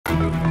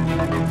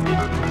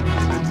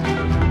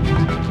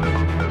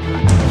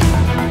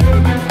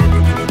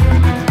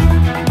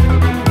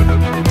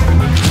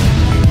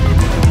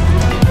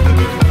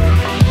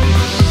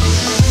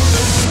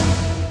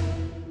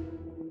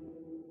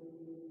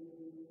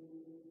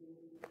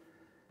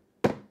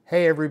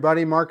Hey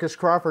everybody, Marcus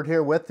Crawford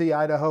here with the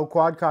Idaho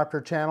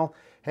Quadcopter channel.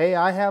 Hey,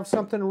 I have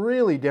something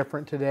really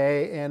different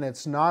today, and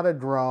it's not a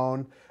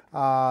drone.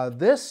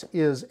 This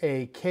is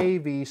a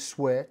KV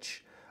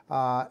switch,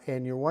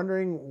 and you're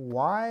wondering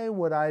why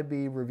would I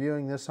be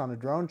reviewing this on a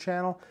drone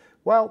channel?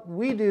 Well,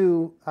 we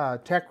do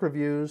tech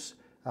reviews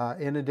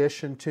in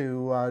addition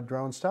to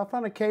drone stuff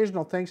on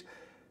occasional things.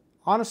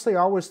 Honestly,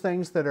 always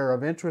things that are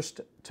of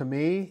interest to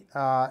me,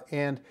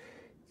 and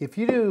if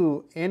you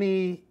do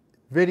any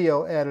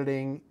video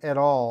editing at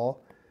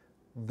all,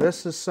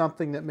 this is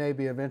something that may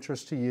be of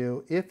interest to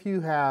you. If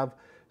you have,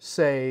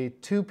 say,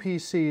 two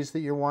PCs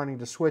that you're wanting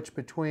to switch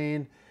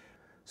between.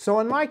 So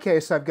in my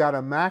case, I've got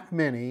a Mac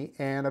Mini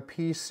and a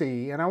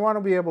PC, and I want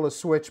to be able to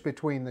switch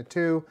between the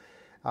two.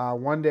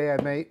 One day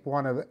I may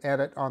want to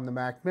edit on the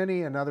Mac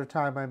Mini, another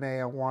time I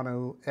may want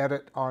to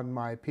edit on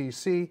my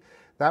PC.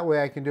 That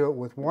way I can do it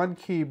with one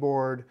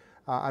keyboard.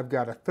 I've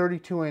got a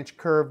 32-inch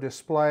curved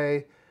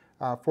display,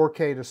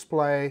 4K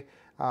display,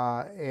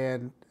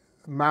 and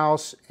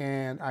mouse,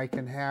 and I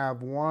can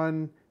have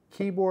one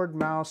keyboard,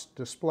 mouse,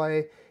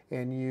 display,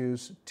 and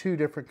use two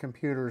different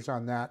computers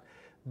on that.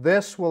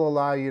 This will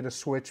allow you to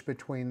switch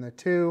between the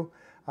two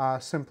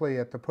simply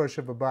at the push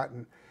of a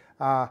button.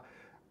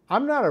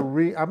 I'm not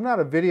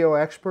a video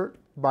expert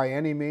by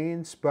any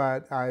means,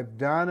 but I've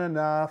done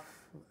enough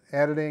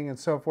editing and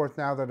so forth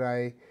now that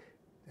I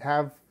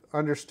have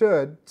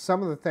understood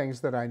some of the things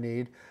that I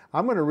need.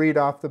 I'm going to read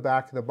off the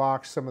back of the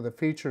box some of the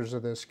features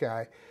of this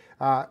guy.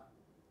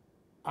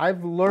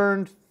 I've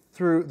learned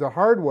through the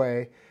hard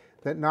way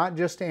that not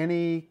just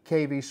any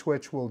KV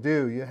switch will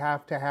do. You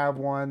have to have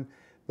one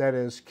that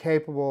is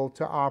capable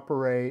to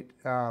operate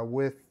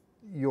with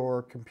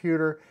your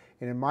computer.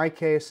 And in my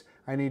case,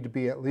 I need to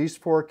be at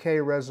least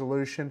 4K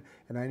resolution,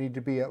 and I need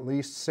to be at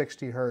least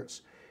 60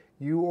 Hertz.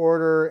 You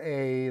order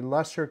a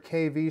lesser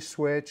KV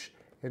switch,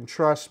 and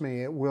trust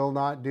me, it will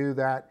not do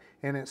that,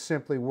 and it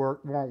simply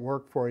won't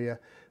work for you.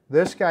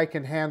 This guy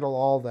can handle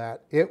all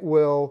that. It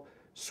will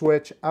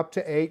switch up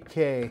to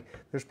 8K.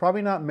 There's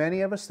probably not many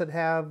of us that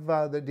have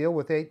that deal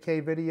with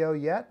 8K video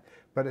yet,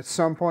 but at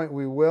some point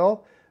we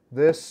will.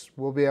 This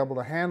will be able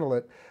to handle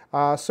it.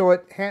 So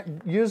it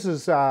can use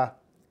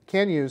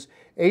HDMI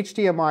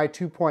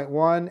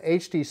 2.1,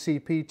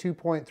 HDCP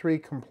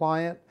 2.3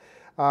 compliant.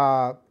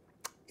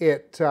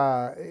 It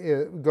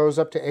goes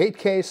up to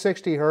 8K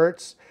 60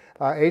 Hertz,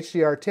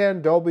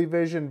 HDR10, Dolby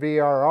Vision,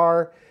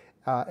 VRR,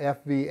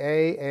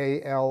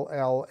 FVA,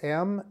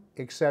 ALLM,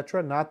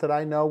 etc. Not that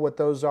I know what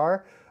those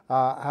are.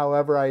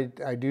 However,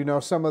 I do know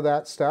some of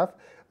that stuff.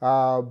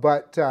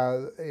 But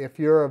if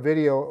you're a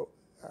video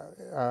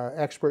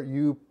expert,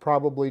 you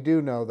probably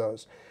do know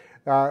those.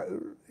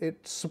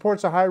 It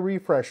supports a high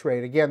refresh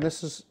rate. Again,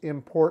 this is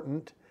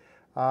important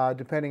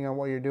depending on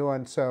what you're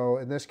doing. So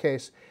in this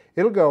case,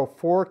 it'll go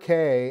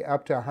 4K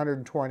up to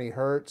 120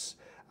 Hertz,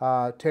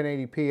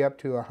 1080p up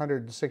to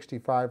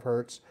 165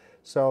 Hertz.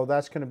 So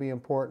that's going to be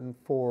important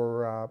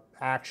for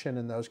action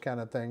and those kind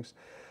of things.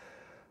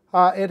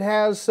 It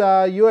has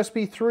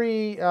USB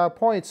 3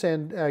 points,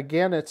 and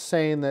again, it's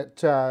saying that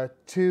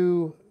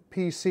two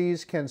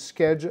PCs can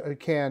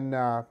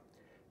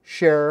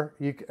share.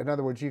 In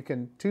other words,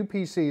 two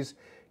PCs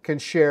can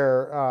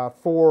share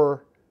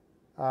four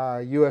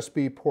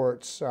USB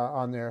ports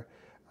on there.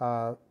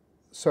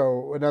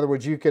 So, in other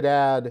words, you could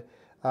add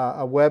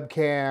a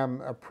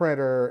webcam, a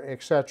printer,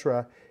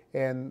 etc.,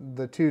 and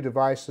the two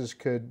devices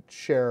could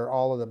share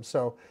all of them.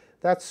 So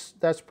that's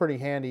pretty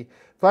handy.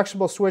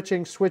 Flexible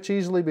switching, switch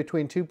easily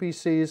between two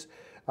PCs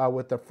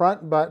with the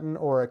front button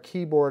or a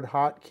keyboard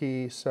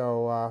hotkey.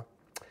 So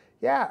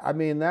yeah, I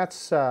mean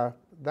that's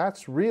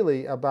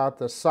really about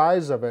the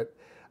size of it.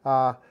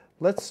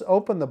 Let's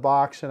open the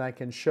box and I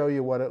can show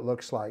you what it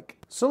looks like.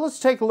 So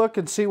let's take a look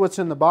and see what's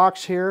in the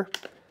box here.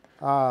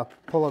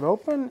 Pull it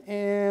open,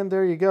 and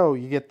there you go.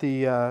 You get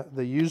the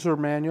user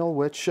manual,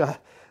 which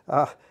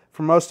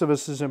for most of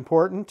us is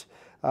important,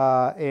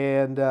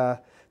 and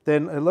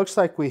then it looks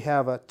like we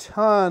have a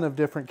ton of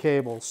different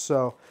cables.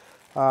 So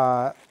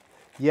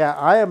yeah,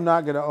 I am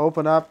not going to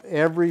open up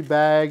every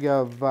bag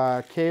of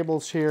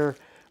cables here,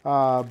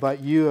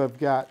 but you have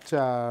got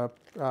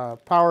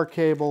power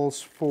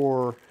cables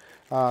for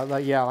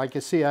like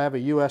you see, I have a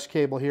US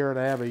cable here and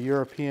I have a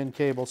European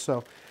cable.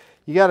 So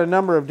you got a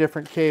number of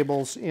different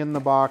cables in the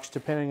box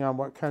depending on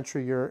what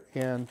country you're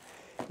in.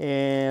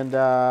 And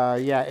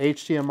yeah,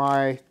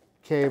 HDMI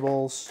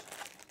cables,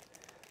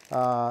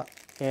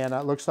 and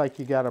it looks like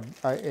you got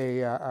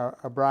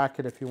a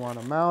bracket if you want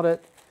to mount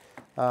it,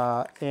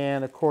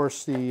 and of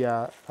course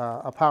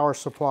a power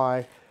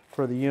supply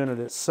for the unit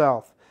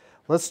itself.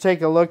 Let's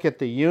take a look at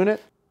the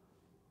unit.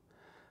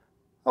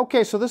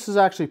 Okay, so this is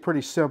actually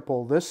pretty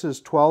simple. This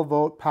is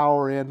 12-volt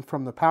power in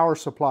from the power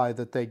supply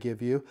that they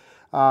give you,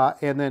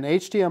 and then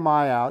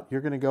HDMI out.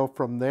 You're going to go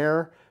from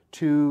there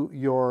to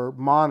your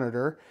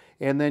monitor,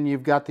 and then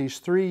you've got these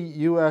three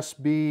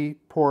USB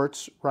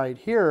ports right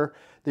here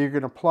that you're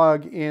going to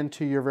plug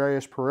into your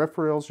various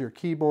peripherals, your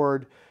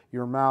keyboard,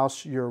 your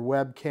mouse, your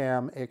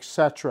webcam,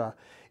 etc.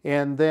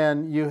 and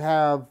then you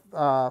have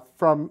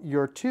from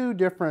your two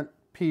different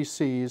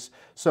PCs.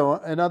 So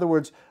in other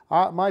words,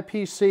 my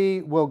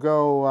PC will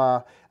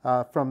go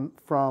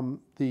from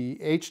the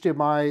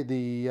HDMI,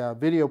 the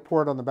video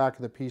port on the back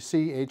of the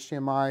PC,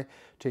 HDMI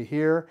to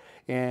here,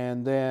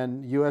 and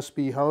then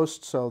USB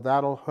host, so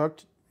that'll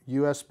hook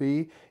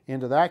USB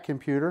into that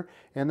computer,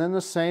 and then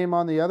the same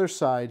on the other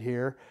side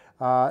here,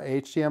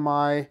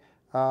 HDMI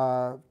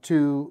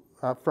to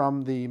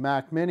from the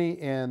Mac Mini,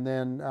 and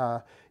then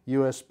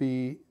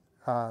USB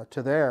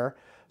to there.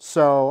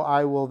 So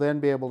I will then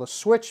be able to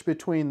switch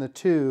between the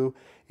two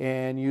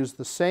and use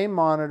the same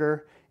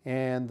monitor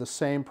and the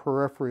same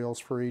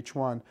peripherals for each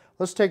one.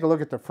 Let's take a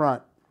look at the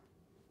front.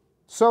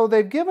 So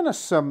they've given us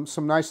some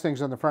nice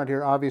things on the front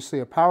here. Obviously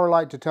a power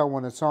light to tell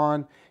when it's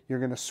on. You're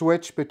going to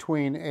switch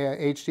between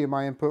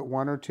HDMI input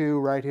 1 or 2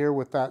 right here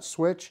with that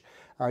switch.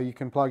 You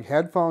can plug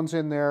headphones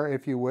in there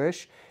if you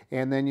wish.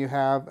 And then you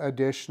have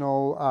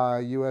additional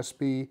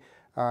USB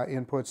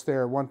inputs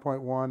there,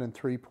 1.1 and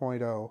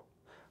 3.0.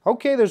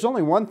 Okay, there's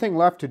only one thing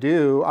left to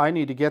do. I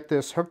need to get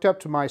this hooked up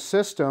to my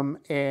system,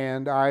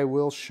 and I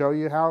will show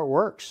you how it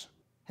works.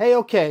 Hey,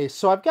 okay,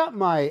 so I've got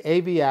my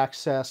AV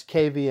Access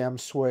KVM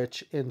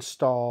switch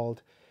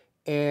installed,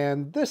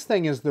 and this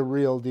thing is the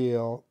real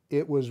deal.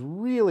 It was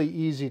really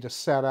easy to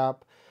set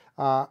up.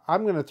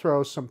 I'm going to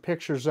throw some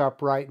pictures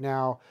up right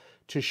now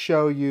to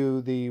show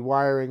you the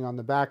wiring on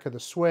the back of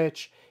the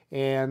switch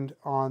and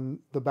on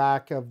the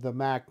back of the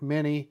Mac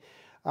Mini.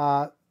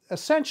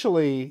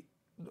 Essentially,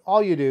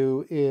 all you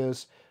do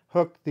is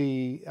hook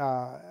the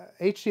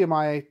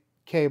HDMI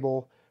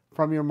cable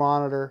from your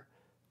monitor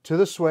to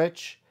the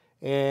switch,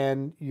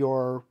 and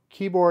your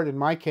keyboard, in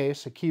my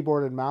case, a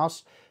keyboard and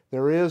mouse.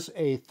 There is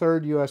a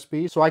third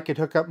USB, so I could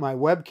hook up my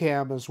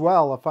webcam as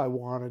well if I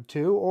wanted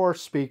to, or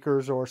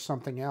speakers or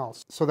something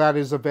else. So that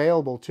is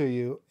available to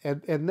you.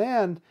 And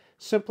then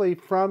simply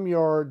from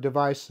your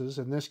devices,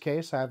 in this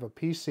case I have a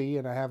PC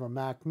and I have a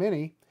Mac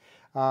Mini,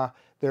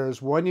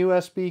 there's one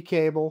USB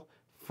cable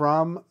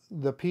from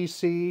the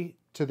PC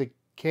to the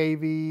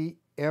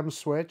KVM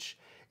switch,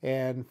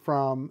 and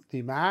from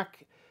the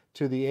Mac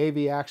to the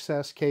AV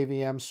Access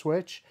KVM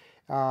switch,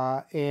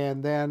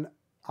 and then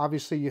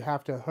obviously you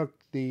have to hook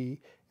an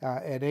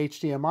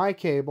HDMI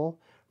cable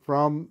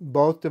from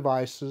both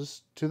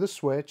devices to the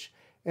switch,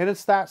 and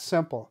it's that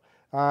simple.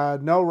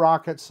 No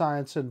rocket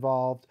science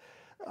involved.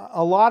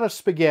 A lot of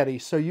spaghetti,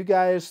 so you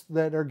guys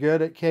that are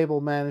good at cable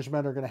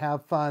management are going to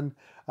have fun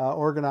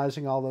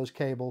organizing all those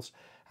cables.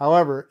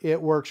 However,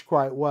 it works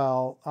quite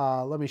well.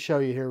 Let me show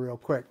you here real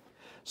quick.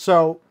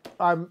 So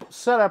I'm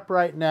set up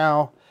right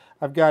now.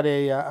 I've got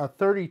a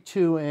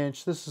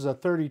 32-inch, this is a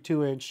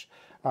 32-inch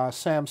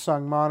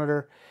Samsung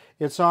monitor.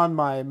 It's on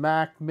my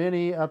Mac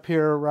Mini up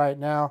here right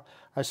now.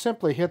 I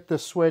simply hit the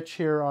switch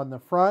here on the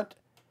front,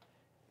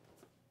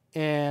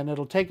 and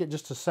it'll take it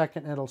just a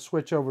second and it'll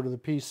switch over to the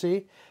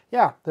PC.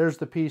 Yeah, there's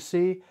the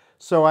PC.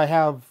 So I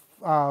have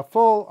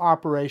full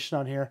operation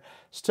on here.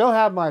 Still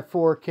have my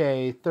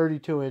 4K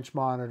 32-inch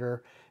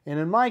monitor. And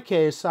in my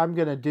case, I'm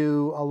going to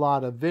do a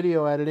lot of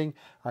video editing.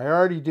 I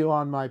already do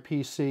on my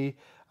PC.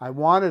 I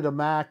wanted a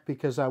Mac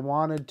because I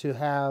wanted to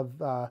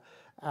have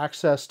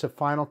access to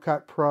Final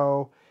Cut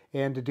Pro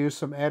and to do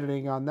some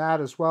editing on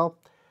that as well.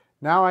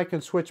 Now I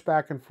can switch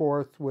back and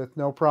forth with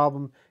no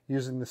problem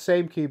using the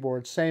same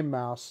keyboard, same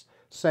mouse,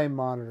 same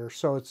monitor.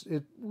 So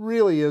it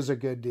really is a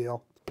good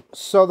deal.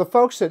 So the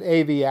folks at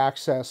AV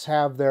Access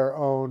have their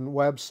own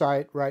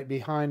website right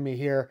behind me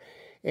here,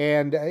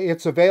 and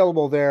it's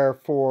available there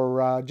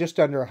for just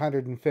under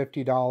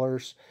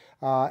 $150.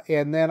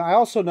 And then I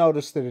also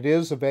noticed that it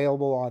is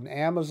available on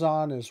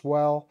Amazon as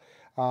well.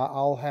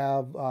 I'll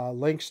have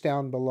links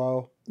down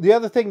below. The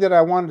other thing that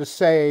I wanted to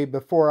say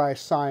before I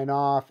sign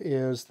off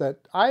is that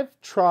I've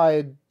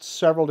tried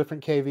several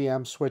different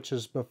KVM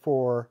switches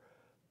before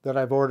that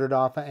I've ordered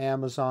off of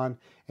Amazon,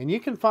 and you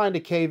can find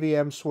a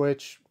KVM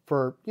switch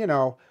for, you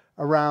know,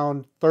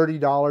 around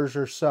 $30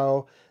 or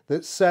so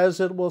that says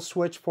it will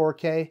switch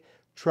 4K.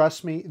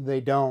 Trust me,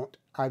 they don't.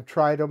 I've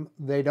tried them.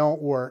 They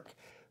don't work.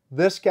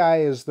 This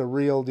guy is the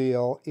real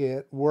deal.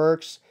 It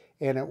works,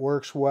 and it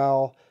works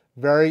well.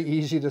 Very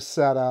easy to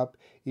set up,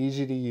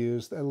 easy to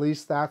use. At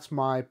least that's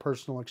my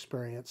personal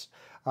experience.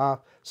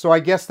 So I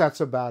guess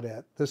that's about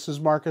it. This is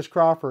Marcus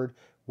Crawford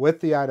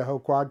with the Idaho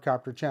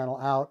Quadcopter channel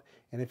out.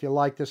 And if you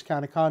like this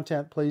kind of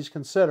content, please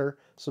consider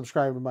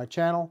subscribing to my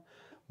channel.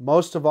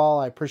 Most of all,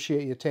 I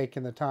appreciate you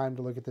taking the time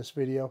to look at this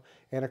video.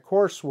 And of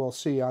course, we'll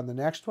see you on the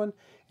next one.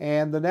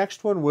 And the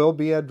next one will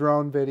be a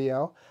drone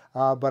video.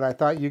 But I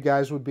thought you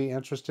guys would be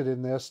interested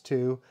in this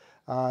too.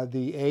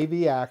 The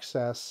AV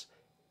Access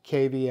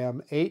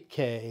KVM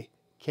 8K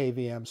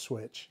KVM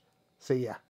switch. See ya.